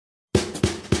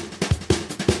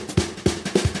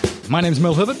My name's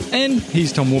Mel Herbert, and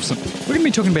he's Tom Wolfson. We're going to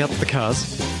be talking about the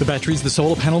cars, the batteries, the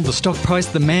solar panel, the stock price,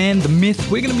 the man, the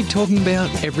myth. We're going to be talking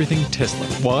about everything Tesla.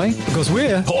 Why? Because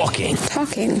we're Talking.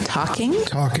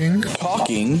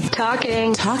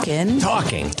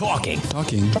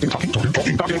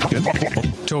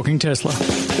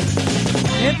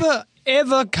 Tesla.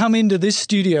 Ever come into this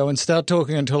studio and start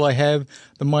talking until I have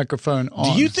the microphone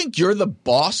on? Do you think you're the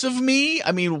boss of me?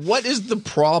 I mean, what is the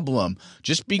problem?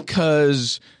 Just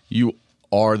because you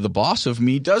are the boss of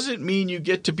me doesn't mean you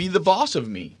get to be the boss of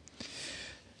me.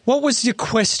 What was your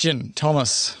question,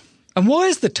 Thomas? And why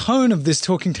is the tone of this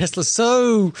Talking Tesla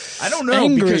so I don't know,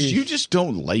 angry? because you just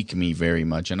don't like me very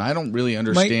much, and I don't really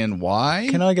understand why.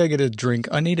 Can I go get a drink?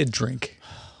 I need a drink.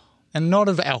 And not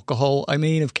of alcohol, I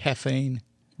mean of caffeine.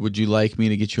 Would you like me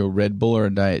to get you a Red Bull or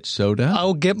a diet soda?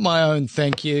 I'll get my own,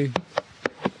 thank you.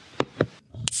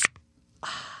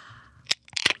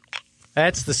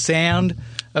 That's the sound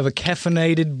of a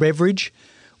caffeinated beverage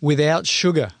without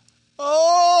sugar.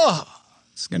 Oh,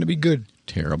 it's going to be good.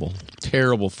 Terrible.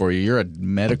 Terrible for you. You're a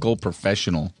medical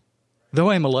professional. Though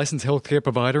I am a licensed healthcare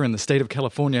provider in the state of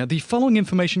California, the following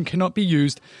information cannot be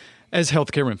used as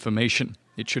healthcare information.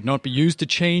 It should not be used to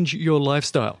change your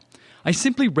lifestyle. I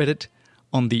simply read it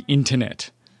on the internet.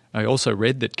 I also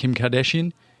read that Kim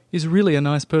Kardashian is really a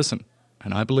nice person,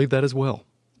 and I believe that as well.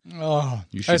 Oh,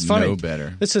 you should know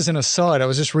better. This is an aside. I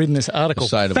was just reading this article.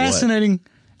 Aside of fascinating what?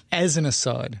 As an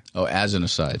aside. Oh, as an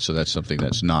aside. So that's something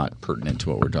that's not pertinent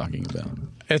to what we're talking about.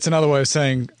 It's another way of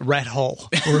saying rat hole.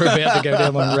 We're about to go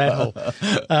down one rat hole.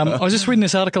 I was just reading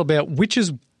this article about which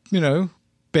is,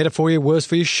 better for you, worse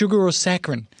for you, sugar or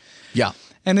saccharin. Yeah.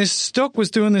 And this stock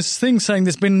was doing this thing saying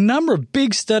there's been a number of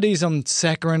big studies on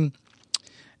saccharin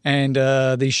and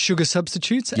these sugar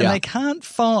substitutes, and they can't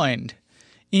find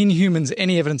in humans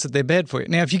any evidence that they're bad for you.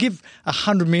 Now, if you give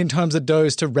 100 million times a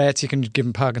dose to rats, you can give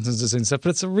them Parkinson's disease and stuff,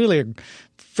 but it's really a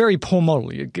very poor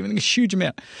model. You're giving a huge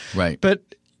amount. Right.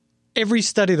 But every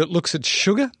study that looks at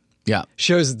sugar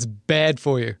shows it's bad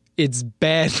for you. It's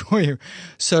bad for you.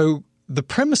 So the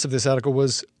premise of this article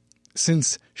was,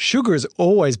 since sugar is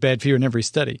always bad for you in every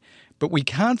study, but we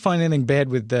can't find anything bad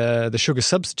with the sugar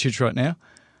substitutes right now,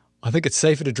 I think it's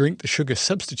safer to drink the sugar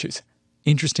substitutes.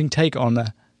 Interesting take on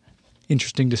the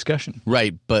interesting discussion.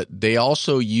 Right, but they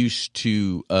also used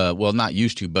to, not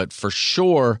used to, but for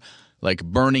sure, like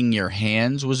burning your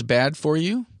hands was bad for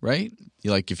you, right?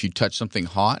 Like if you touch something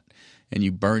hot and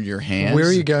you burned your hands. Where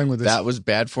are you going with this? That was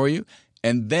bad for you.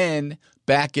 And then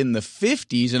back in the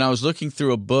 50s, and I was looking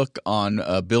through a book on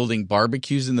building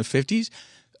barbecues in the 50s,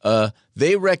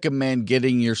 they recommend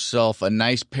getting yourself a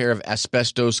nice pair of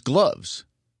asbestos gloves.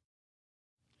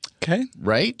 Okay.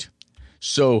 Right?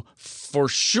 So for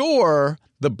sure,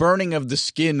 the burning of the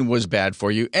skin was bad for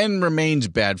you and remains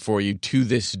bad for you to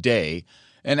this day.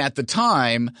 And at the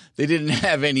time, they didn't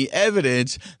have any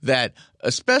evidence that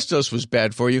asbestos was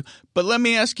bad for you. But let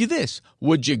me ask you this.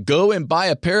 Would you go and buy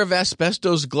a pair of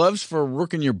asbestos gloves for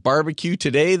working your barbecue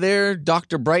today there,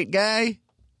 Dr. Bright Guy?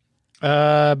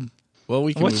 Well,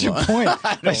 we can What's move your on. point?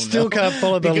 I still can't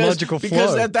follow the logical flow.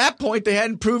 Because at that point, they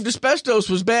hadn't proved asbestos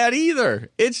was bad either.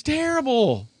 It's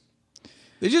terrible.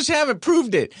 They just haven't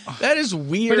proved it. That is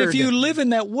weird. But if you live in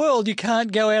that world, you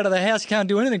can't go out of the house, you can't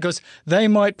do anything because they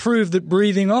might prove that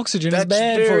breathing oxygen is bad for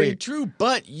you. That's very true,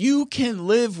 but you can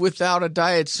live without a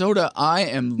diet soda. I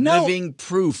am living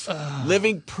proof.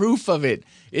 Living proof of it.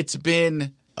 It's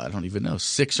been, I don't even know,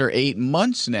 6 or 8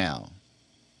 months now.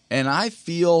 And I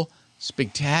feel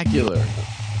spectacular.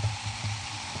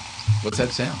 What's that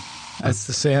sound? That's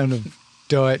the sound of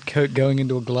Diet Coke going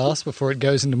into a glass before it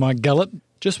goes into my gullet.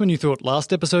 Just when you thought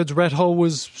last episode's rat hole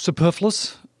was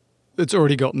superfluous, it's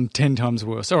already gotten 10 times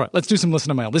worse. All right, let's do some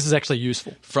listener mail. This is actually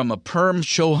useful. From a Perm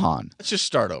Shohan. Let's just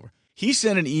start over. He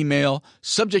sent an email,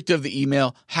 subject of the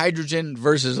email, hydrogen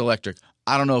versus electric.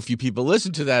 I don't know if you people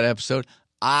listened to that episode.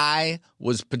 I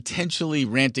was potentially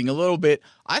ranting a little bit.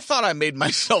 I thought I made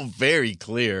myself very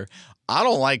clear. I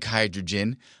don't like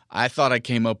hydrogen. I thought I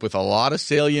came up with a lot of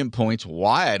salient points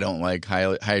why I don't like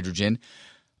hydrogen.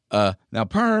 Now,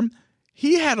 Perm,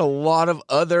 he had a lot of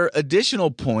other additional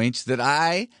points that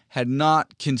I had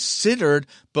not considered,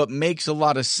 but makes a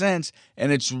lot of sense.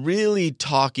 And it's really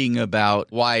talking about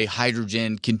why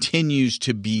hydrogen continues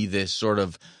to be this sort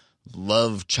of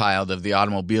love child of the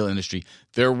automobile industry.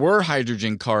 There were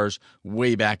hydrogen cars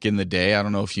way back in the day. I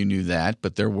don't know if you knew that,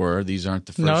 but there were. These aren't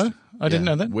the first. No, I didn't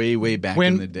know that. Way back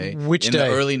in the day. Which in day?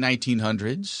 In the early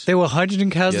 1900s. There were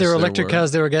hydrogen cars, there were electric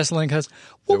cars, there were gasoline cars.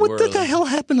 Well, what the hell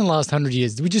happened in the last 100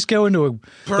 years? Did we just go into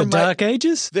the dark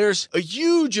ages? There's a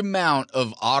huge amount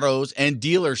of autos and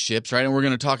dealerships, right? And we're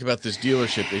going to talk about this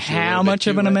dealership issue. How much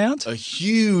of an amount? A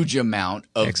huge amount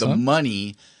of the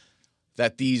money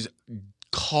that these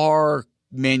car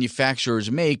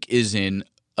manufacturers make is in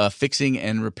fixing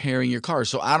and repairing your car.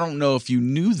 So I don't know if you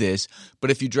knew this, but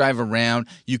if you drive around,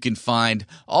 you can find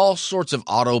all sorts of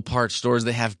auto parts stores.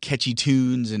 They have catchy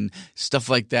tunes and stuff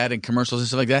like that and commercials and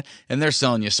stuff like that. And they're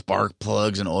selling you spark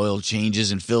plugs and oil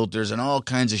changes and filters and all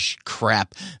kinds of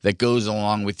crap that goes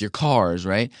along with your cars,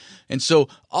 right? And so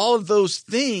all of those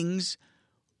things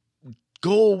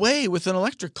go away with an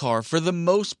electric car for the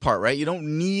most part, right? You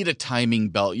don't need a timing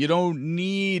belt. You don't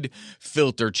need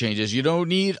filter changes. You don't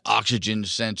need oxygen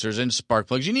sensors and spark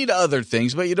plugs. You need other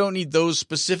things, but you don't need those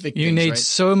specific things. You need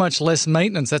so much less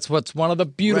maintenance. That's what's one of the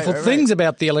beautiful things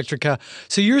about the electric car.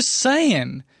 So you're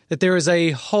saying that there is a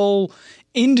whole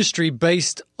industry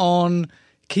based on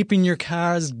keeping your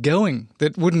cars going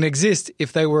that wouldn't exist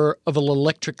if they were of an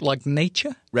electric-like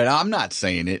nature? Right. I'm not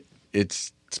saying it.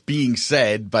 It's being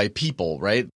said by people,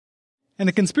 right? And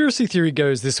the conspiracy theory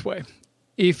goes this way.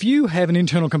 If you have an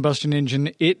internal combustion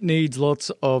engine, it needs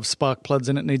lots of spark plugs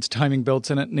and it needs timing belts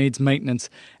and it needs maintenance.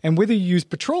 And whether you use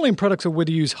petroleum products or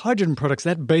whether you use hydrogen products,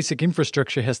 that basic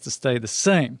infrastructure has to stay the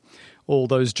same. All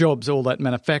those jobs, all that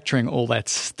manufacturing, all that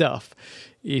stuff.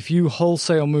 If you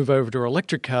wholesale move over to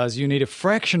electric cars, you need a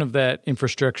fraction of that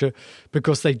infrastructure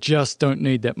because they just don't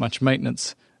need that much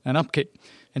maintenance and upkeep.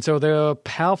 And so there are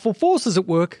powerful forces at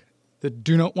work that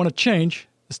do not want to change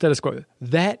the status quo.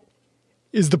 That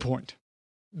is the point.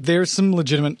 There's some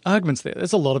legitimate arguments there.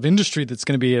 There's a lot of industry that's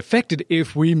going to be affected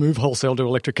if we move wholesale to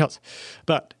electric cars.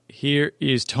 But here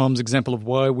is Tom's example of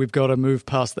why we've got to move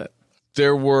past that.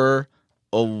 There were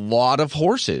a lot of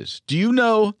horses. Do you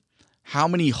know how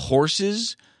many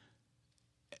horses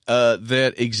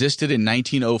that existed in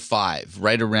 1905,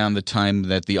 right around the time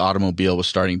that the automobile was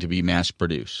starting to be mass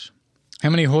produced? How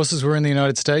many horses were in the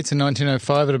United States in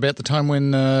 1905 at about the time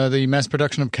when the mass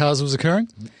production of cars was occurring?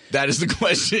 That is the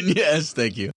question, yes.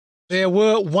 Thank you. There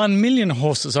were 1 million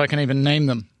horses. I can even name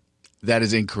them. That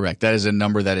is incorrect. That is a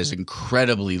number that is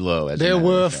incredibly low. There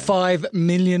were 5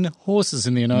 million horses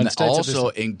in the United States. Also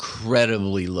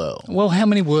incredibly low. Well, how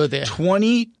many were there?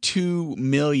 22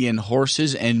 million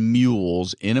horses and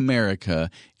mules in America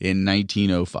in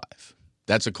 1905.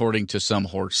 That's according to some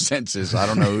horse census. I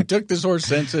don't know who took this horse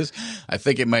census. I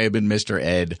think it may have been Mr.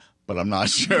 Ed, but I'm not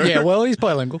sure. Yeah, well, he's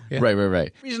bilingual. Yeah. Right.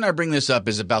 The reason I bring this up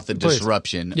is about the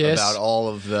disruption, about all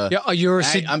of the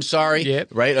I'm sorry,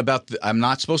 right, about I'm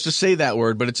not supposed to say that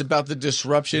word, but it's about the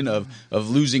disruption of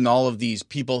losing all of these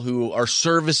people who are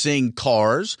servicing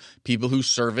cars, people who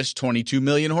service 22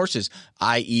 million horses,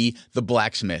 i.e. the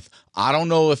blacksmith. I don't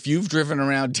know if you've driven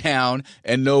around town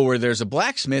and know where there's a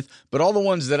blacksmith, but all the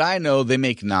ones that I know, they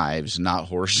make knives, not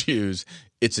horseshoes.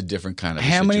 It's a different kind of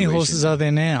How many horses are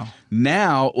there now?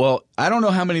 Now, well, I don't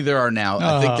know how many there are now.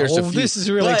 I think there's a few. This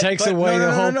really takes away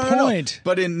the whole point.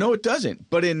 But it doesn't.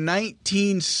 But in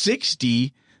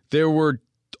 1960, there were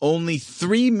only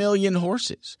 3 million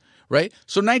horses, right?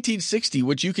 So 1960,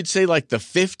 which you could say like the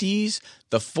 50s,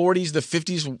 the 40s, the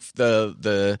 50s,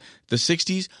 the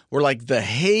 60s were like the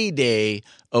heyday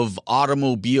of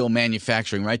automobile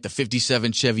manufacturing, right? The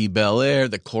 57 Chevy Bel Air,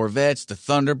 the Corvettes, the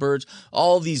Thunderbirds,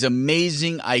 all these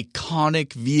amazing,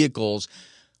 iconic vehicles,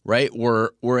 right,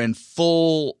 were in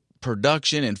full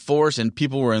production and force, and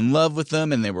people were in love with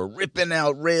them, and they were ripping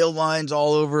out rail lines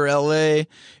all over L.A.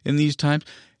 in these times.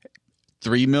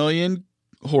 3 million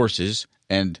horses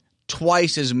and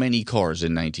twice as many cars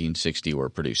in 1960 were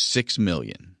produced, 6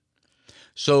 million.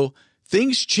 So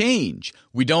things change.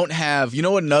 We don't have,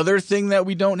 another thing that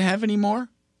we don't have anymore?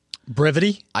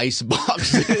 Brevity? Ice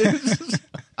boxes.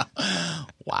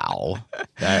 Wow.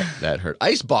 That hurt.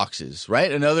 Ice boxes,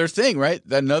 right? Another thing, right?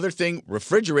 Another thing,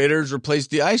 refrigerators replaced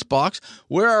the ice box.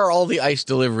 Where are all the ice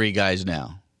delivery guys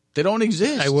now? They don't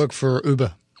exist. I work for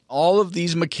Uber. All of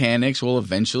these mechanics will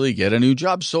eventually get a new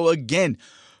job. So again,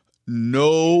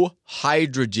 no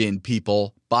hydrogen,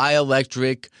 people. Buy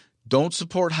electric. Don't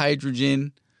support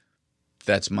hydrogen.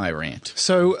 That's my rant.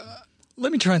 So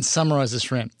let me try and summarize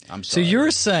this rant. I'm sorry. So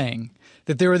you're saying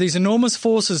that there are these enormous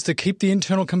forces to keep the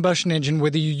internal combustion engine,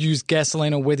 whether you use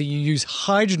gasoline or whether you use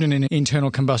hydrogen in an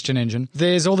internal combustion engine.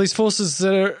 There's all these forces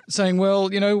that are saying, well,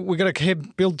 we've got to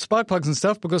build spark plugs and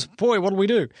stuff because, boy, what do we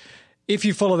do? If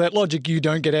you follow that logic, you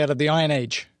don't get out of the Iron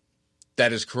Age.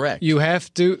 That is correct. You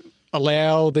have to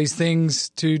allow these things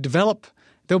to develop.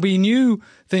 There'll be new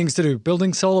things to do,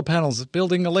 building solar panels,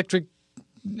 building electric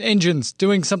engines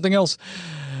doing something else.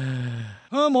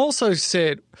 Also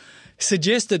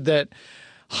suggested that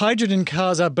hydrogen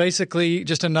cars are basically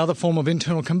just another form of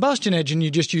internal combustion engine. You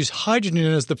just use hydrogen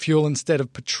as the fuel instead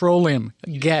of petroleum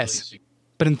gas.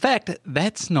 But in fact,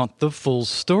 that's not the full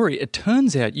story. It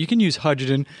turns out you can use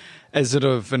hydrogen as sort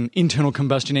of an internal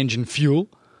combustion engine fuel,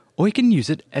 or you can use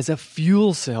it as a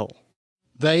fuel cell.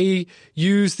 They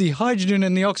use the hydrogen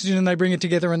and the oxygen and they bring it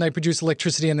together and they produce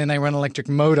electricity and then they run an electric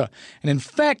motor. And in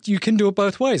fact, you can do it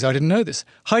both ways. I didn't know this.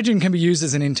 Hydrogen can be used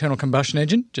as an internal combustion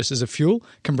engine, just as a fuel,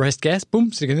 compressed gas,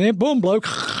 boom, stick it in there, boom, blow,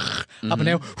 up and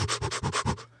down.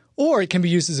 Or it can be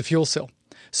used as a fuel cell.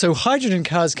 So hydrogen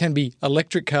cars can be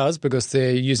electric cars because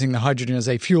they're using the hydrogen as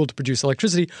a fuel to produce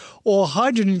electricity, or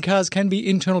hydrogen cars can be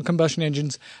internal combustion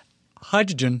engines.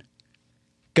 Hydrogen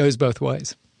goes both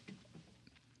ways.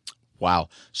 Wow.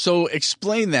 So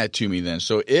explain that to me then.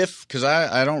 So because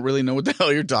I don't really know what the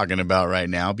hell you're talking about right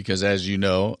now because, as you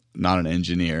know, not an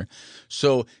engineer.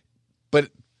 So, but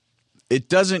it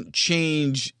doesn't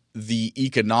change the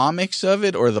economics of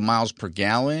it or the miles per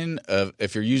gallon of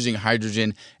if you're using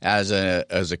hydrogen as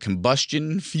a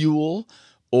combustion fuel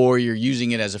or you're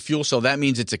using it as a fuel cell. That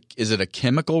means is it a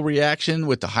chemical reaction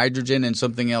with the hydrogen and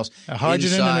something else? A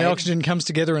hydrogen inside? and the oxygen comes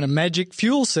together in a magic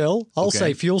fuel cell. I'll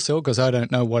say fuel cell because I don't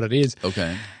know what it is.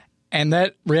 Okay. And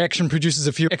that reaction produces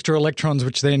a few extra electrons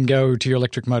which then go to your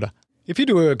electric motor. If you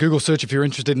do a Google search, if you're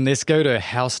interested in this, go to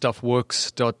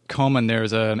howstuffworks.com and there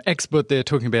is an expert there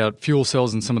talking about fuel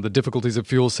cells and some of the difficulties of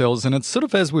fuel cells. And it's sort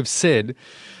of as we've said,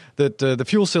 that the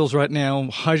fuel cells right now,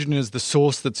 hydrogen is the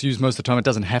source that's used most of the time. It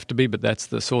doesn't have to be, but that's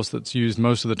the source that's used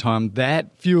most of the time.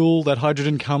 That fuel, that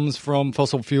hydrogen comes from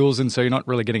fossil fuels, and so you're not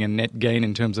really getting a net gain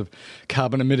in terms of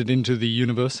carbon emitted into the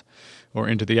universe or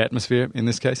into the atmosphere in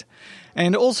this case.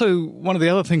 And also, one of the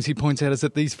other things he points out is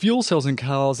that these fuel cells in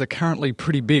cars are currently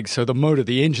pretty big. So the motor,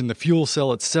 the engine, the fuel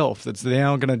cell itself that's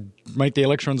now going to make the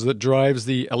electrons that drives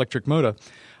the electric motor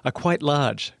are quite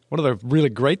large. One of the really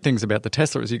great things about the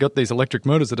Tesla is you've got these electric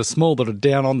motors that are small that are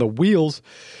down on the wheels,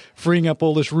 freeing up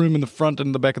all this room in the front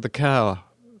and the back of the car.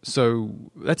 So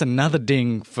that's another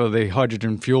ding for the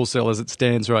hydrogen fuel cell as it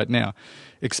stands right now.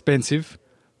 Expensive.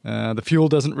 The fuel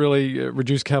doesn't really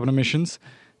reduce carbon emissions.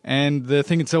 And the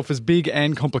thing itself is big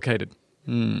and complicated.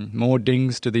 More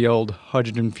dings to the old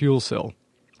hydrogen fuel cell.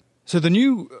 So the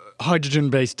new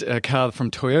hydrogen-based car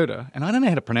from Toyota, and I don't know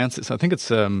how to pronounce this. I think it's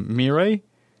Mirai.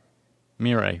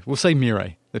 We'll say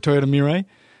Mirai. The Toyota Mirai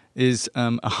is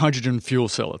a hydrogen fuel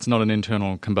cell. It's not an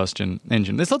internal combustion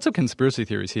engine. There's lots of conspiracy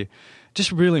theories here. It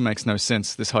just really makes no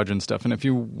sense, this hydrogen stuff. And if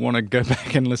you want to go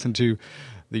back and listen to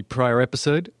the prior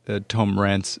episode, Tom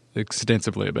rants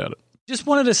extensively about it. Just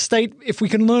wanted to state if we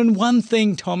can learn one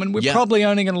thing, Tom, and we're probably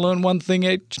only going to learn one thing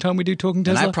each time we do Talking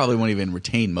Tesla. And I probably won't even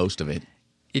retain most of it.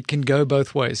 It can go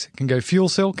both ways. It can go fuel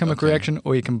cell, chemical reaction,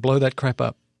 or you can blow that crap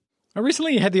up. I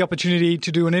recently had the opportunity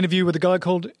to do an interview with a guy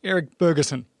called Eric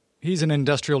Bergerson. He's an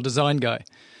industrial design guy.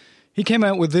 He came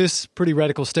out with this pretty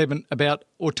radical statement about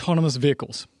autonomous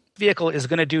vehicles. Vehicle is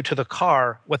going to do to the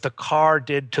car what the car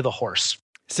did to the horse.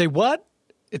 Say what?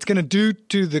 It's going to do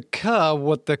to the car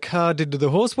what the car did to the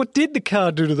horse? What did the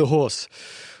car do to the horse?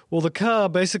 Well, the car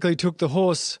basically took the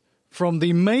horse from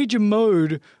the major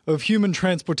mode of human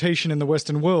transportation in the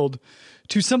Western world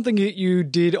to something that you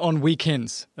did on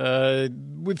weekends.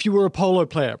 If you were a polo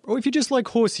player, or if you just like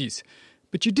horsies,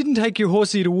 but you didn't take your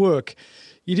horsey to work,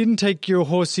 you didn't take your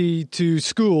horsey to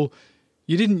school,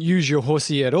 you didn't use your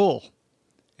horsey at all.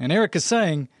 And Eric is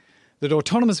saying that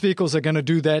autonomous vehicles are going to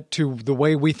do that to the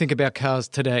way we think about cars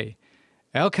today.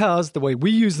 Our cars, the way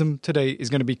we use them today, is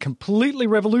going to be completely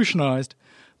revolutionized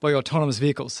by autonomous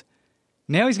vehicles.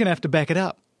 Now he's going to have to back it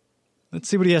up. Let's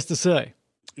see what he has to say.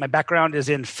 My background is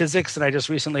in physics, and I just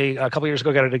recently, a couple of years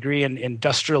ago, got a degree in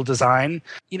industrial design.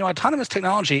 You know, autonomous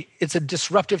technology, it's a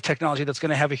disruptive technology that's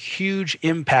going to have a huge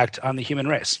impact on the human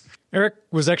race. Eric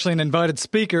was actually an invited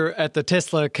speaker at the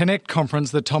Tesla Connect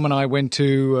conference that Tom and I went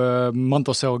to a month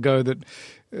or so ago that,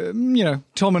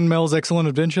 Tom and Mel's Excellent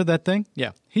Adventure, that thing.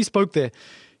 Yeah, he spoke there.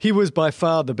 He was by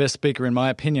far the best speaker, in my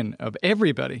opinion, of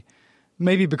everybody,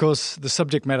 maybe because the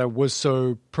subject matter was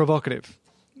so provocative.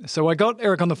 So I got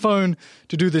Eric on the phone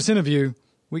to do this interview.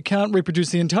 We can't reproduce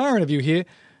the entire interview here,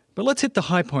 but let's hit the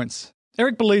high points.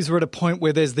 Eric believes we're at a point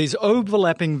where there's these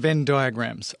overlapping Venn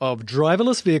diagrams of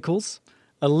driverless vehicles,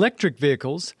 electric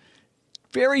vehicles,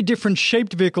 very different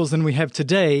shaped vehicles than we have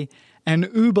today, and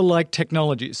Uber-like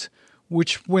technologies,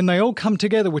 which when they all come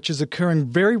together, which is occurring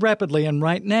very rapidly and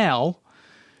right now,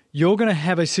 you're going to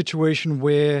have a situation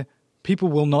where people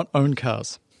will not own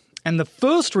cars. And the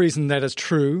first reason that is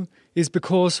true is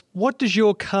because what does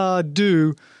your car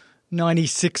do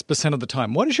 96% of the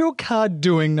time? What is your car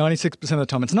doing 96% of the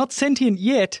time? It's not sentient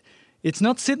yet. It's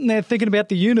not sitting there thinking about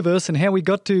the universe and how we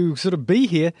got to sort of be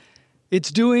here.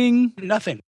 It's doing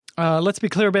nothing. Let's be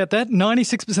clear about that.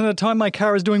 96% of the time, my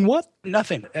car is doing what?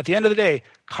 Nothing. At the end of the day,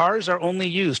 cars are only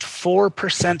used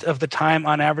 4% of the time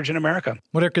on average in America.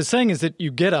 What Eric is saying is that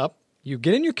you get up, you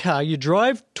get in your car, you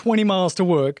drive 20 miles to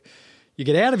work, you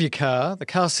get out of your car, the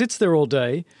car sits there all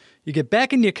day, you get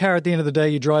back in your car at the end of the day,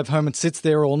 you drive home, it sits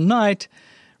there all night,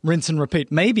 rinse and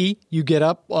repeat. Maybe you get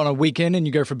up on a weekend and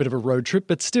you go for a bit of a road trip,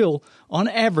 but still, on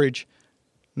average,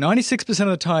 96% of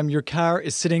the time, your car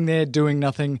is sitting there doing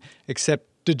nothing except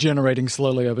degenerating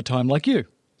slowly over time like you.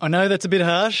 I know that's a bit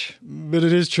harsh, but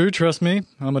it is true. Trust me,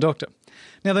 I'm a doctor.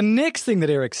 Now, the next thing that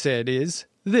Eric said is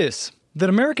this, that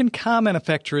American car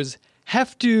manufacturers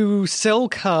have to sell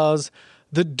cars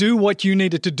that do what you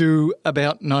need it to do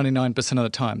about 99% of the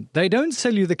time. They don't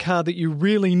sell you the car that you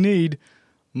really need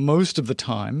most of the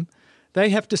time. They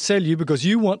have to sell you because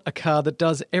you want a car that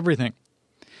does everything.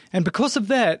 And because of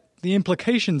that, the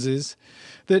implications is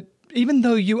that even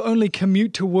though you only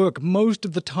commute to work most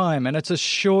of the time and it's a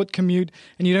short commute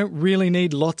and you don't really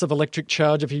need lots of electric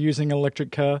charge if you're using an electric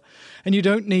car and you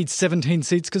don't need 17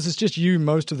 seats because it's just you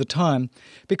most of the time,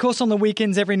 because on the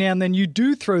weekends every now and then you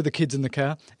do throw the kids in the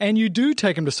car and you do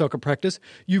take them to soccer practice,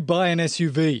 you buy an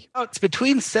SUV. It's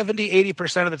between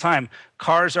 70-80% of the time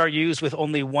cars are used with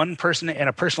only one person and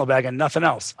a personal bag and nothing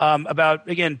else. About,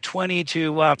 again, 20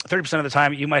 to 30% of the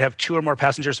time you might have two or more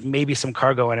passengers, maybe some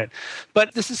cargo in it.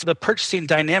 But this is the purchasing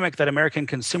dynamic that American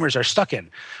consumers are stuck in.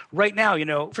 Right now,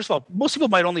 first of all, most people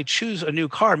might only choose a new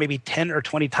car maybe 10 or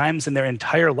 20 times in their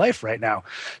entire life right now.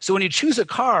 So when you choose a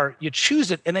car, you choose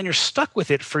it and then you're stuck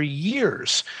with it for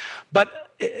years. But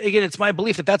again, it's my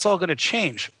belief that that's all going to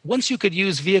change. Once you could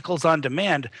use vehicles on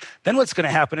demand, then what's going to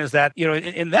happen is that,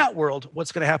 in that world,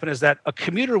 what's going to happen is that a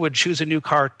commuter would choose a new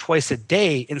car twice a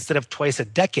day instead of twice a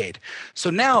decade.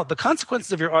 So now the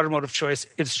consequences of your automotive choice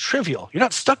is trivial. You're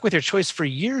not stuck with your choice for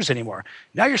years anymore.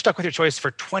 Now you're stuck with your choice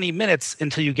for 20 minutes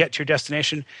until you get to your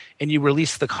destination and you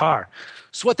release the car.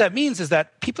 So what that means is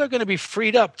that people are going to be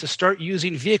freed up to start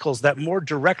using vehicles that more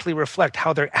directly reflect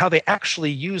how they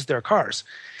actually use their cars.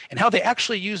 And how they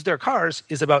actually use their cars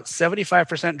is about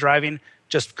 75% driving,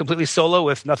 just completely solo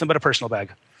with nothing but a personal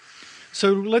bag.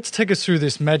 So let's take us through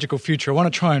this magical future. I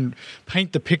want to try and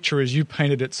paint the picture as you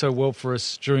painted it so well for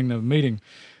us during the meeting.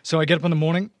 So I get up in the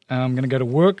morning, I'm going to go to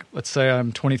work. Let's say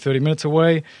I'm 20, 30 minutes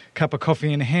away, cup of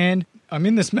coffee in hand. I'm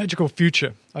in this magical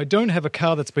future. I don't have a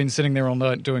car that's been sitting there all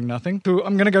night doing nothing. So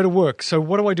I'm going to go to work. So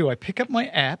what do? I pick up my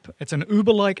app. It's an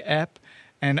Uber-like app,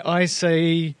 and I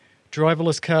say,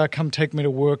 driverless car, come take me to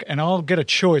work, and I'll get a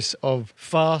choice of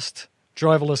fast,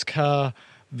 driverless car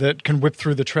that can whip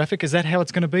through the traffic. Is that how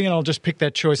it's going to be? And I'll just pick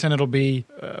that choice and it'll be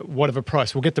whatever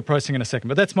price. We'll get the pricing in a second.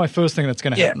 But that's my first thing that's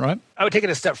going to happen, right? I would take it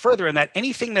a step further in that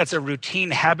anything that's a routine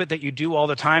habit that you do all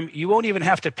the time, you won't even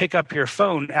have to pick up your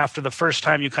phone after the first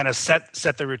time you kind of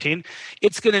set the routine.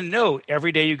 It's going to know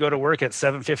every day you go to work at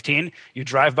 7:15, you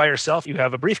drive by yourself, you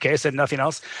have a briefcase and nothing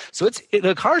else. So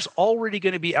the car's already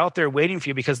going to be out there waiting for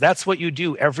you because that's what you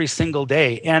do every single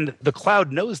day. And the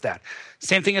cloud knows that.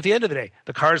 Same thing at the end of the day.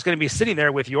 The car is going to be sitting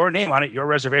there with your name on it, your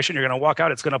reservation. You're going to walk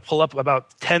out. It's going to pull up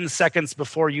about 10 seconds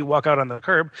before you walk out on the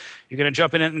curb. You're going to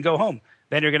jump in it and go home.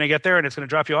 Then you're going to get there and it's going to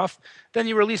drop you off. Then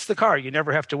you release the car. You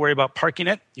never have to worry about parking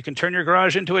it. You can turn your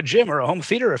garage into a gym or a home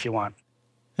theater if you want.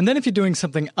 And then if you're doing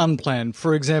something unplanned,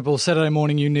 for example, Saturday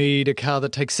morning you need a car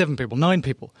that takes 7 people, 9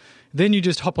 people. Then you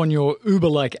just hop on your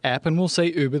Uber-like app, and we'll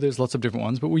say Uber, there's lots of different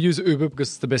ones, but we'll use Uber because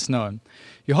it's the best known.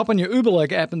 You hop on your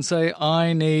Uber-like app and say,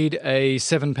 I need a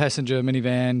 7-passenger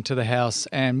minivan to the house,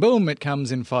 and boom, it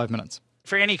comes in 5 minutes.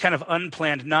 For any kind of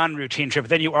unplanned, non-routine trip,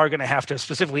 then you are going to have to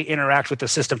specifically interact with the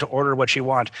system to order what you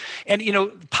want. And,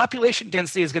 population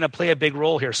density is going to play a big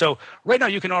role here. So right now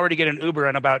you can already get an Uber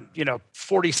in about,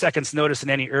 40 seconds notice in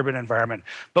any urban environment.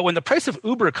 But when the price of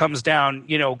Uber comes down,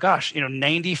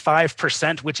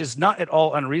 95%, which is not at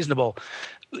all unreasonable,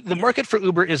 the market for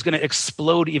Uber is going to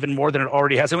explode even more than it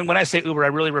already has. And when I say Uber,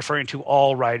 I'm really referring to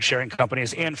all ride-sharing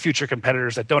companies and future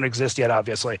competitors that don't exist yet,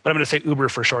 obviously. But I'm going to say Uber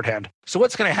for shorthand. So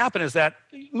what's going to happen is that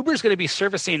Uber is going to be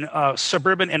servicing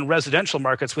suburban and residential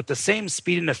markets with the same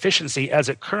speed and efficiency as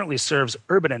it currently serves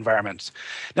urban environments.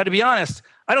 Now, to be honest,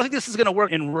 I don't think this is going to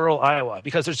work in rural Iowa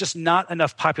because there's just not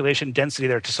enough population density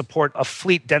there to support a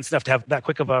fleet dense enough to have that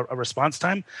quick of a response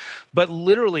time. But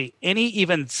literally,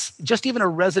 even a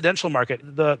residential market,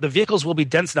 the vehicles will be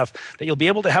dense enough that you'll be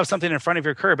able to have something in front of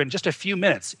your curb in just a few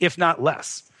minutes, if not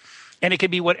less. And it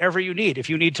can be whatever you need. If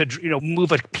you need to,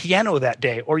 move a piano that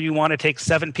day, or you want to take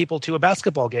 7 people to a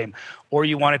basketball game, or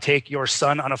you want to take your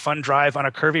son on a fun drive on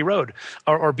a curvy road,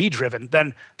 or be driven,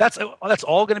 then that's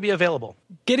all going to be available.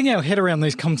 Getting our head around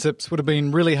these concepts would have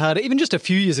been really hard, even just a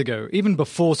few years ago, even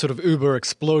before sort of Uber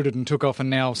exploded and took off, and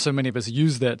now so many of us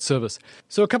use that service.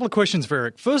 So a couple of questions for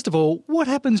Eric. First of all, what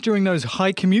happens during those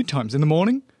high commute times in the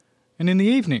morning and in the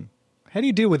evening? How do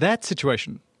you deal with that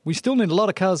situation? We still need a lot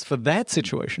of cars for that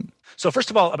situation. So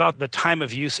first of all, about the time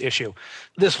of use issue,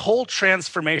 this whole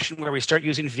transformation where we start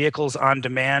using vehicles on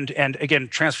demand, and again,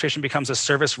 transportation becomes a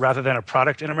service rather than a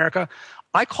product in America,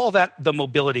 I call that the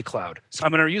mobility cloud. So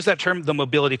I'm going to use that term, the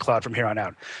mobility cloud, from here on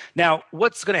out. Now,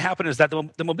 what's going to happen is that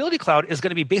the mobility cloud is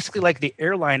going to be basically like the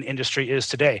airline industry is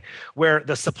today, where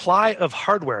the supply of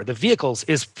hardware, the vehicles,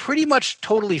 is pretty much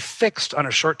totally fixed on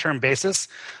a short-term basis,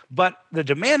 but the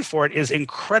demand for it is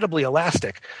incredibly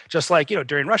elastic. Just like,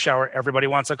 during rush hour, everybody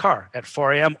wants a car. At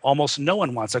 4 a.m., almost no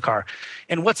one wants a car.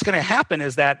 And what's going to happen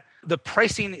is that the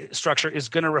pricing structure is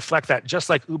going to reflect that, just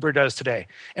like Uber does today.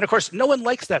 And of course, no one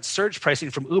likes that surge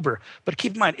pricing from Uber. But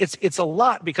keep in mind, it's a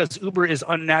lot because Uber is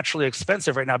unnaturally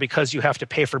expensive right now because you have to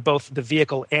pay for both the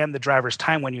vehicle and the driver's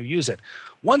time when you use it.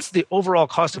 Once the overall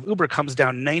cost of Uber comes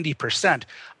down 90%,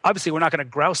 obviously we're not going to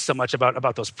grouse so much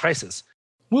about those prices.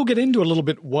 We'll get into a little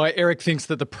bit why Eric thinks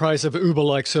that the price of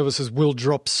Uber-like services will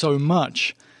drop so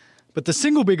much. But the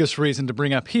single biggest reason to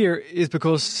bring up here is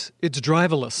because it's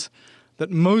driverless. That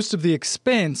most of the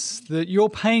expense that you're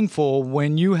paying for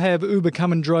when you have Uber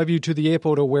come and drive you to the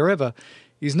airport or wherever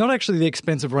is not actually the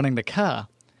expense of running the car.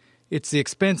 It's the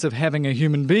expense of having a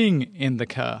human being in the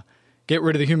car. Get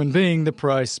rid of the human being, the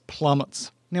price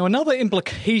plummets. Now, another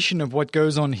implication of what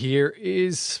goes on here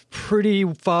is pretty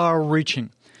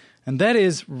far-reaching. And that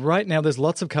is, right now there's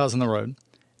lots of cars on the road,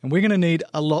 and we're going to need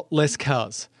a lot less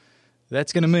cars.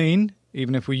 That's going to mean,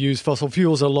 even if we use fossil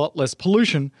fuels, a lot less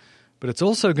pollution, but it's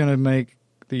also going to make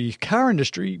the car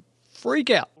industry freak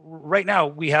out. Right now,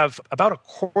 we have about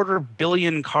 250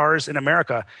 million cars in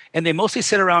America, and they mostly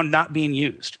sit around not being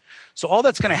used. So all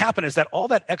that's going to happen is that all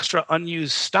that extra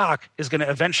unused stock is going to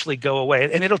eventually go away,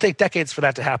 and it'll take decades for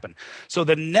that to happen. So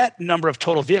the net number of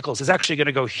total vehicles is actually going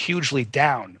to go hugely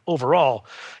down overall,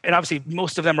 and obviously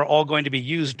most of them are all going to be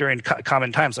used during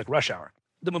common times like rush hour.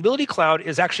 The mobility cloud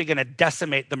is actually going to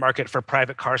decimate the market for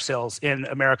private car sales in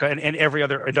America and every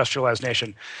other industrialized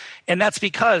nation. And that's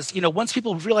because, once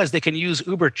people realize they can use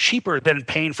Uber cheaper than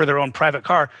paying for their own private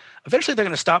car, eventually they're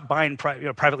going to stop buying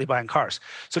privately buying cars.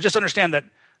 So just understand that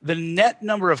the net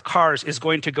number of cars is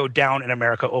going to go down in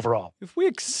America overall. If we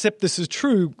accept this as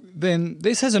true, then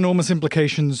this has enormous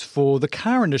implications for the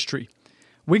car industry.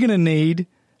 We're going to need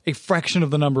a fraction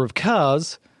of the number of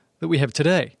cars that we have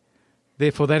today.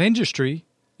 Therefore, that industry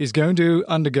is going to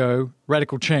undergo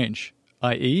radical change,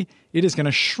 i.e., it is going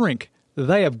to shrink.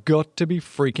 They have got to be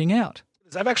freaking out.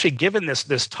 I've actually given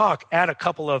this talk at a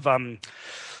couple of, I'm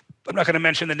not going to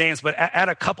mention the names, but at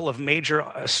a couple of major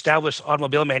established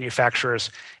automobile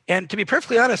manufacturers. And to be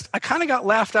perfectly honest, I kind of got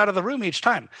laughed out of the room each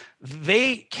time.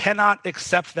 They cannot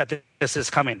accept that this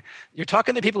is coming. You're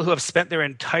talking to people who have spent their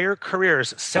entire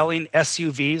careers selling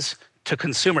SUVs to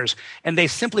consumers, and they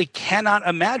simply cannot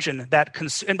imagine that.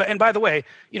 And by the way,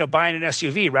 buying an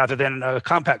SUV rather than a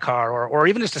compact car or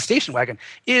even just a station wagon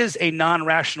is a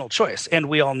non-rational choice, and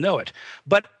we all know it.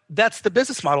 But that's the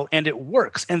business model, and it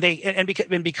works. And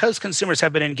because consumers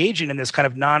have been engaging in this kind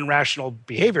of non-rational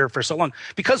behavior for so long,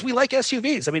 because we like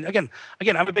SUVs. I mean, again,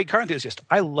 I'm a big car enthusiast.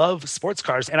 I love sports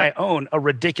cars, and I own a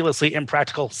ridiculously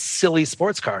impractical, silly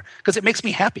sports car because it makes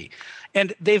me happy.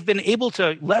 And they've been able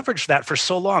to leverage that for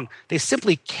so long. They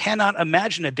simply cannot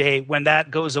imagine a day when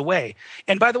that goes away.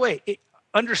 And by the way,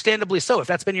 understandably so, if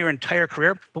that's been your entire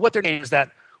career. But what they're saying is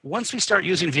that once we start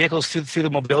using vehicles through the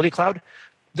mobility cloud,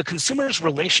 the consumer's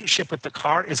relationship with the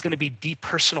car is going to be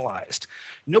depersonalized.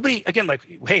 Nobody, again,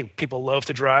 hey, people love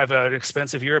to drive an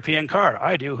expensive European car.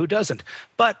 I do. Who doesn't?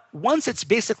 But once it's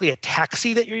basically a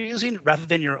taxi that you're using rather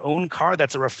than your own car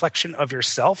that's a reflection of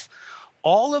yourself,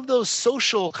 all of those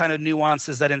social kind of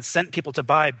nuances that incent people to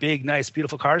buy big, nice,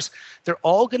 beautiful cars, they're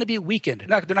all going to be weakened. They're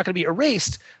not going to be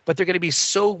erased, but they're going to be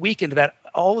so weakened that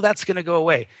all of that's going to go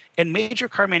away. And major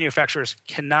car manufacturers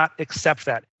cannot accept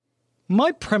that.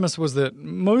 My premise was that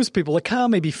most people, a car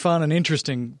may be fun and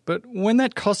interesting, but when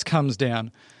that cost comes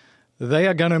down, they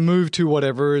are going to move to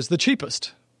whatever is the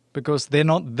cheapest because they're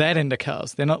not that into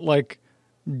cars. They're not like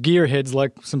gearheads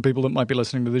like some people that might be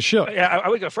listening to this show. I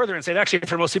would go further and say that actually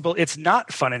for most people, it's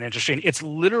not fun and interesting. It's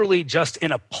literally just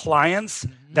an appliance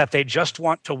that they just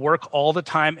want to work all the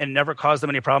time and never cause them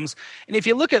any problems. And if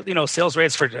you look at, sales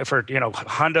rates for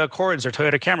Honda Accords or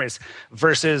Toyota Camrys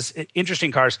versus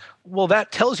interesting cars, well,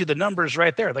 that tells you the numbers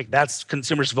right there. Like that's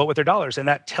consumers vote with their dollars, and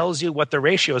that tells you what the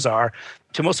ratios are.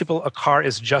 To most people, a car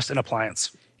is just an appliance.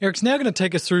 Eric's now going to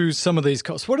take us through some of these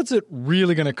costs. What is it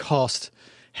really going to cost?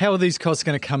 How are these costs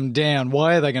going to come down?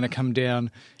 Why are they going to come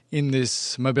down in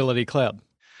this mobility cloud?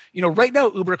 Right now,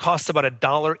 Uber costs about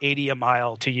 $1.80 a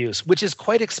mile to use, which is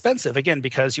quite expensive, again,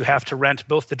 because you have to rent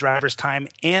both the driver's time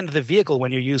and the vehicle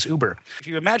when you use Uber. If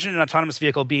you imagine an autonomous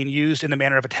vehicle being used in the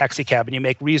manner of a taxi cab and you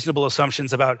make reasonable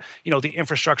assumptions about, the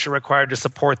infrastructure required to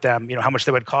support them, how much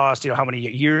they would cost, how many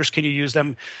years can you use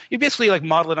them, you basically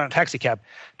model it on a taxi cab.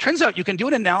 Turns out you can do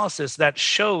an analysis that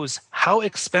shows how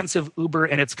expensive Uber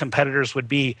and its competitors would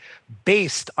be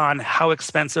based on how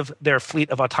expensive their fleet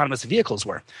of autonomous vehicles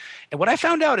were. And what I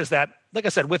found out is that, like I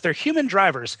said, with their human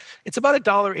drivers, it's about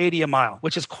 $1.80 a mile,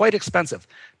 which is quite expensive.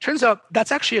 Turns out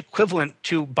that's actually equivalent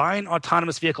to buying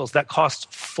autonomous vehicles that cost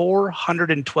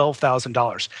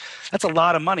 $412,000. That's a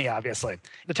lot of money, obviously.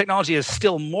 The technology is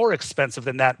still more expensive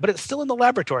than that, but it's still in the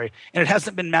laboratory, and it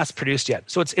hasn't been mass produced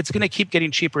yet. So it's going to keep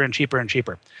getting cheaper and cheaper and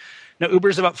cheaper. Now, Uber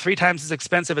is about 3 times as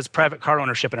expensive as private car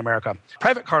ownership in America.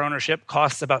 Private car ownership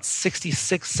costs about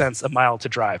 66 cents a mile to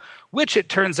drive, which it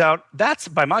turns out, that's,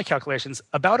 by my calculations,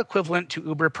 about equivalent to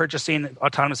Uber purchasing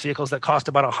autonomous vehicles that cost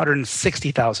about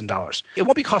 $160,000. It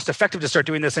won't be cost effective to start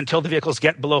doing this until the vehicles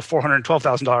get below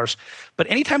 $412,000. But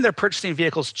anytime they're purchasing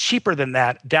vehicles cheaper than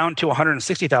that, down to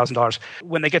 $160,000,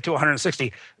 when they get to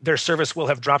 $160,000, their service will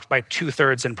have dropped by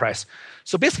 2/3 in price.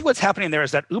 So basically what's happening there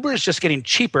is that Uber is just getting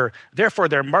cheaper, therefore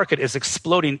their market is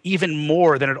exploding even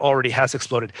more than it already has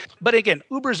exploded. But again,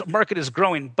 Uber's market is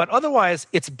growing, but otherwise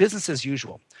it's business as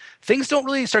usual. Things don't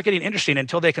really start getting interesting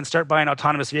until they can start buying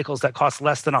autonomous vehicles that cost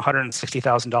less than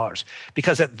 $160,000.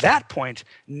 Because at that point,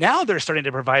 now they're starting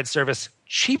to provide service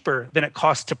cheaper than it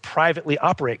costs to privately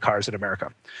operate cars in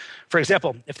America. For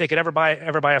example, if they could ever buy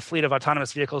a fleet of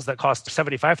autonomous vehicles that cost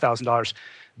 $75,000,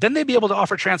 then they'd be able to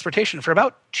offer transportation for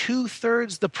about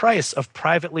 2/3 the price of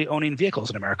privately owning vehicles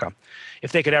in America.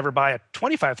 If they could ever buy a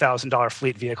 $25,000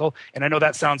 fleet vehicle, and I know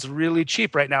that sounds really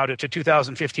cheap right now to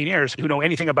 2015 years who know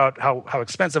anything about how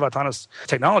expensive autonomous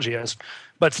technology is,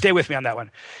 but stay with me on that one.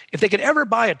 If they could ever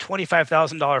buy a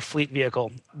 $25,000 fleet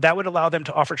vehicle, that would allow them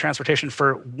to offer transportation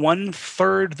for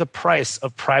 1/3 the price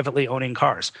of privately owning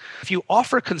cars. If you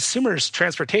offer consumers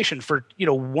transportation for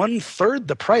 1/3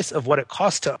 the price of what it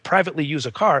costs to privately use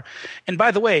a car, and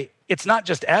by the way, it's not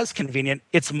just as convenient,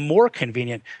 it's more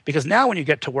convenient, because now when you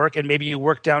get to work and maybe you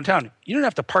work downtown, you don't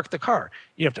have to park the car.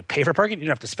 You don't have to pay for parking. You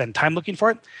don't have to spend time looking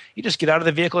for it. You just get out of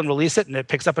the vehicle and release it, and it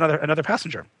picks up another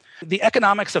passenger. The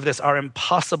economics of this are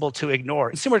impossible to ignore.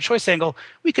 Consumer choice angle,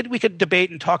 we could debate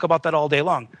and talk about that all day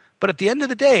long. But at the end of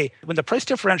the day, when the price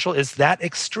differential is that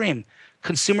extreme,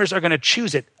 consumers are going to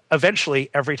choose it eventually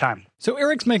every time. So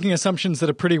Eric's making assumptions that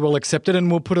are pretty well accepted,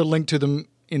 and we'll put a link to them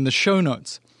in the show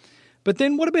notes. But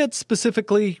then what about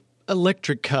specifically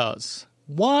electric cars?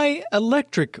 Why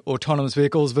electric autonomous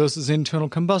vehicles versus internal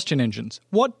combustion engines?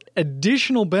 What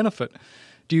additional benefit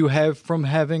do you have from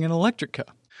having an electric car?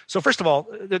 So first of all,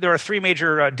 there are 3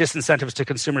 major disincentives to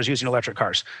consumers using electric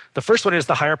cars. The first one is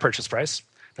the higher purchase price.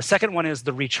 The second one is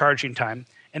the recharging time.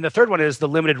 And the third one is the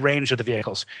limited range of the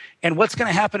vehicles. And what's going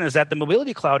to happen is that the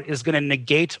mobility cloud is going to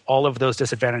negate all of those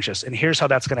disadvantages. And here's how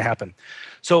that's going to happen.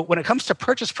 So when it comes to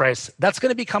purchase price, that's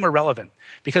going to become irrelevant,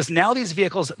 because now these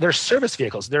vehicles, they're service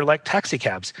vehicles. They're like taxi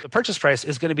cabs. The purchase price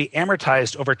is going to be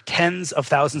amortized over tens of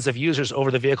thousands of users over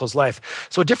the vehicle's life.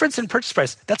 So a difference in purchase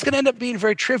price, that's going to end up being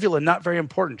very trivial and not very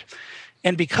important.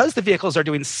 And because the vehicles are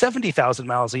doing 70,000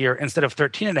 miles a year instead of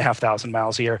 13,500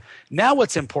 miles a year, now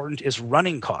what's important is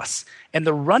running costs. And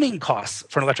the running costs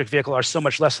for an electric vehicle are so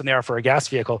much less than they are for a gas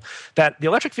vehicle that the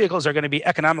electric vehicles are going to be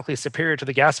economically superior to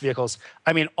the gas vehicles,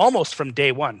 almost from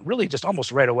day one, really just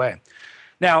almost right away.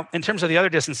 Now, in terms of the other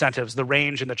disincentives, the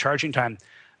range and the charging time,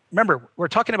 remember, we're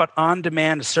talking about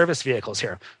on-demand service vehicles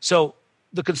here. So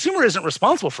the consumer isn't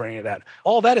responsible for any of that.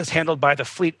 All that is handled by the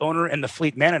fleet owner and the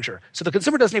fleet manager. So the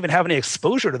consumer doesn't even have any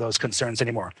exposure to those concerns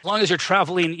anymore. As long as you're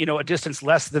traveling, a distance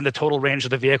less than the total range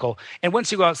of the vehicle. And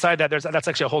once you go outside that, that's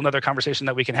actually a whole other conversation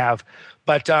that we can have.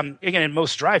 But again, in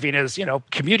most driving is,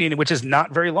 commuting, which is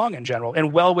not very long in general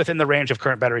and well within the range of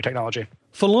current battery technology.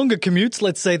 For longer commutes,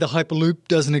 let's say the Hyperloop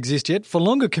doesn't exist yet. For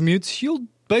longer commutes, you'll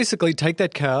basically take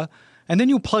that car and then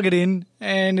you'll plug it in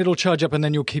and it'll charge up and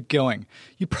then you'll keep going.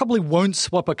 You probably won't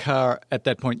swap a car at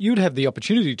that point. You'd have the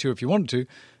opportunity to if you wanted to,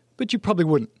 but you probably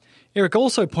wouldn't. Eric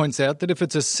also points out that if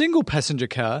it's a single-passenger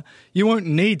car, you won't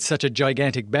need such a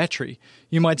gigantic battery.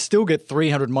 You might still get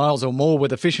 300 miles or more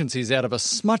with efficiencies out of a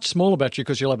much smaller battery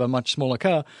because you'll have a much smaller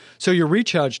car. So your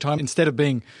recharge time, instead of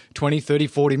being 20, 30,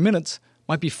 40 minutes,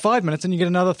 might be 5 minutes and you get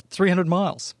another 300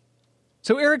 miles.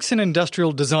 So Eric's an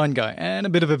industrial design guy and a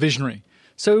bit of a visionary.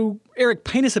 So Eric,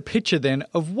 paint us a picture then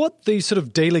of what these sort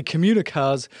of daily commuter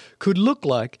cars could look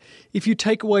like if you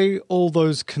take away all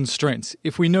those constraints.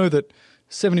 If we know that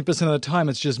 70% of the time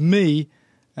it's just me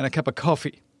and a cup of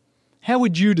coffee. How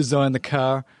would you design the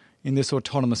car in this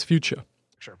autonomous future?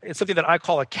 Sure. It's something that I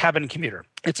call a cabin commuter.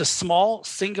 It's a small,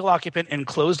 single-occupant,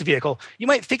 enclosed vehicle. You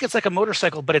might think it's like a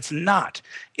motorcycle, but it's not.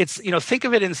 It's, think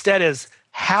of it instead as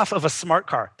half of a smart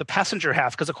car, the passenger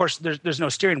half, because, of course, there's no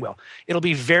steering wheel. It'll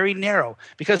be very narrow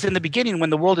because in the beginning, when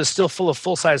the world is still full of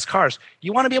full-size cars,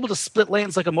 you want to be able to split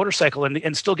lanes like a motorcycle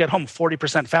and still get home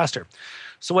 40% faster.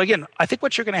 So again, I think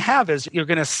what you're going to have is you're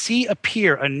going to see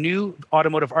appear a new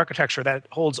automotive architecture that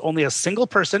holds only a single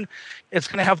person. It's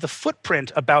going to have the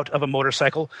footprint of a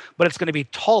motorcycle, but it's going to be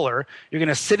taller. You're going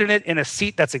to sit in it in a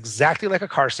seat that's exactly like a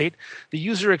car seat. The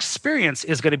user experience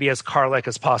is going to be as car-like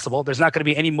as possible. There's not going to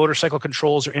be any motorcycle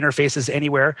controls or interfaces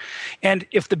anywhere. And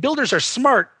if the builders are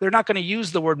smart, they're not going to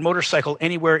use the word motorcycle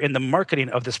anywhere in the marketing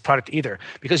of this product either,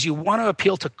 because you want to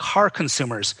appeal to car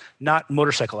consumers, not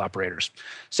motorcycle operators.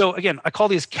 So again, I call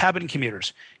these cabin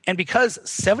commuters. And because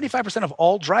 75% of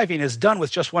all driving is done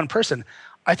with just one person,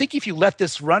 I think if you let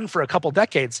this run for a couple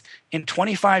decades, in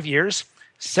 25 years,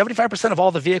 75% of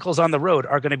all the vehicles on the road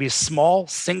are going to be small,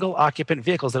 single-occupant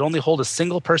vehicles that only hold a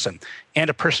single person and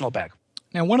a personal bag.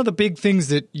 Now, one of the big things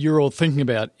that you're all thinking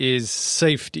about is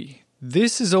safety.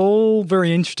 This is all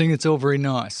very interesting. It's all very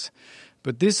nice.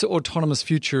 But this autonomous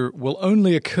future will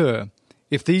only occur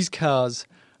if these cars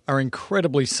are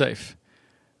incredibly safe.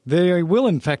 They will,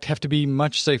 in fact, have to be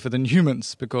much safer than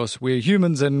humans because we're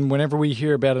humans, and whenever we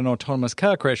hear about an autonomous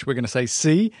car crash, we're going to say,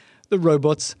 see, the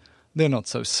robots, they're not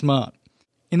so smart.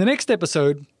 In the next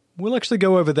episode, we'll actually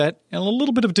go over that in a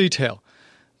little bit of detail.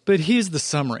 But here's the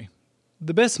summary.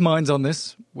 The best minds on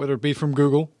this, whether it be from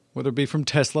Google, whether it be from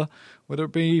Tesla, whether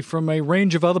it be from a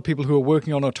range of other people who are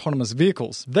working on autonomous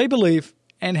vehicles, they believe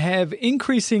and have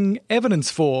increasing evidence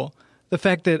for the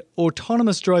fact that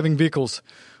autonomous driving vehicles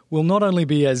will not only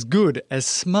be as good, as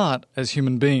smart as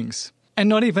human beings, and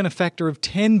not even a factor of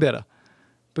 10 better,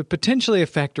 but potentially a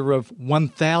factor of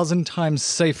 1,000 times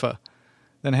safer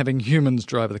than having humans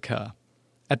drive the car.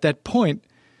 At that point,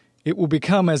 it will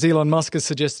become, as Elon Musk has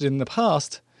suggested in the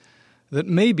past, that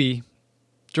maybe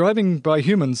driving by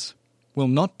humans will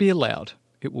not be allowed.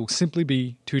 It will simply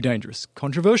be too dangerous.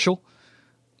 Controversial.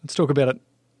 Let's talk about it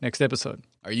next episode.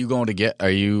 Are you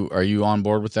on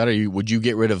board with that? Would you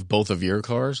get rid of both of your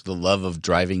cars, the love of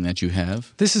driving that you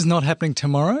have? This is not happening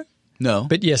tomorrow. No.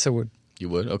 But yes, I would. You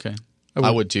would? Okay.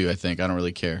 I would too, I think. I don't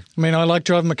really care. I mean, I like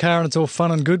driving my car and it's all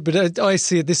fun and good, but I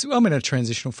see it I'm in a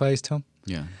transitional phase, Tom.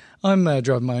 Yeah. I'm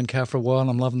driving my own car for a while and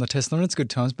I'm loving the Tesla and it's good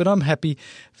times, but I'm happy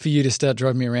for you to start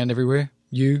driving me around everywhere.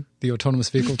 You, the autonomous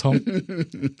vehicle, Tom.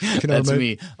 That's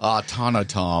me,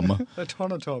 Autonotom.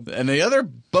 Autonotom. And the other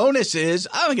bonus is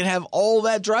I'm going to have all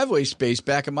that driveway space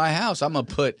back in my house. I'm going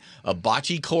to put a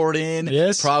bocce court in.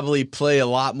 Yes. Probably play a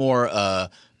lot more,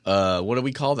 what do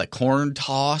we call that, corn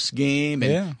toss game.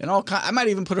 And all I might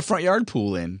even put a front yard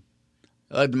pool in.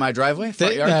 My driveway?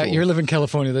 Front yard pool. You live in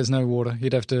California. There's no water.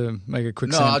 You'd have to make a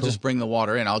quick sample. No, I'll just bring the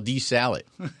water in. I'll desal it.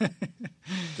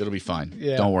 It'll be fine.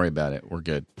 Yeah. Don't worry about it. We're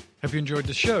good. Hope you enjoyed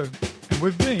the show. And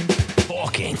we've been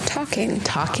talking.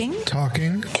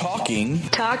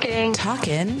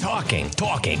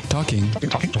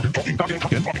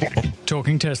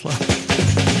 Talking Tesla.